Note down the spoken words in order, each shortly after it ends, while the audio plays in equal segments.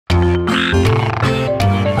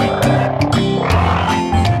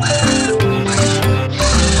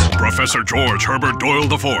Professor George Herbert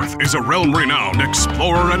Doyle IV is a realm-renowned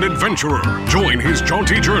explorer and adventurer. Join his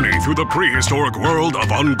jaunty journey through the prehistoric world of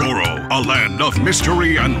Ungoro, a land of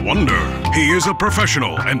mystery and wonder. He is a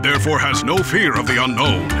professional and therefore has no fear of the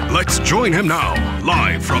unknown. Let's join him now,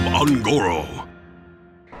 live from Ungoro.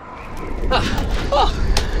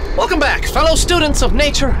 Welcome back, fellow students of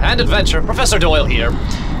nature and adventure. Professor Doyle here.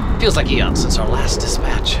 Feels like eons since our last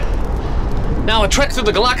dispatch. Now, a trek through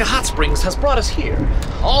the Galaka Hot Springs has brought us here,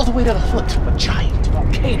 all the way to the foot of a giant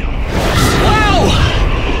volcano. Wow!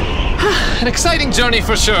 An exciting journey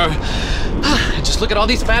for sure. Just look at all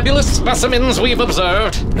these fabulous specimens we've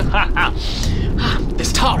observed.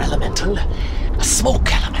 This tar elemental, a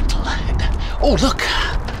smoke elemental, and oh look,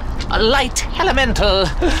 a light elemental.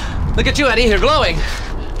 Look at you, Eddie, you're glowing.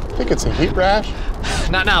 I think it's a heat rash.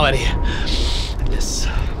 Not now, Eddie. And this,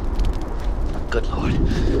 good lord,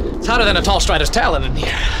 it's hotter than a tall strider's talon in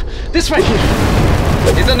here. This right here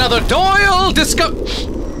is another Doyle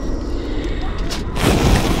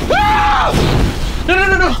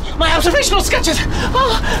No! My observational sketches!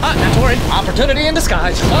 Not to worry. Opportunity in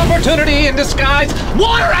disguise. Opportunity in disguise.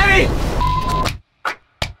 Water, Eddie!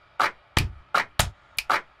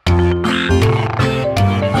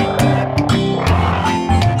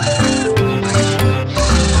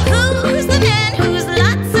 Who's the man who's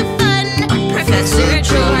lots of fun? Professor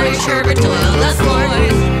George Herbert Doyle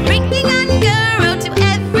IV. Bringing Ungoro to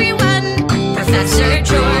everyone. Professor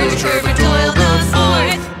George Herbert Doyle IV.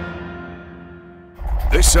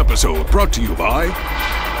 This episode brought to you by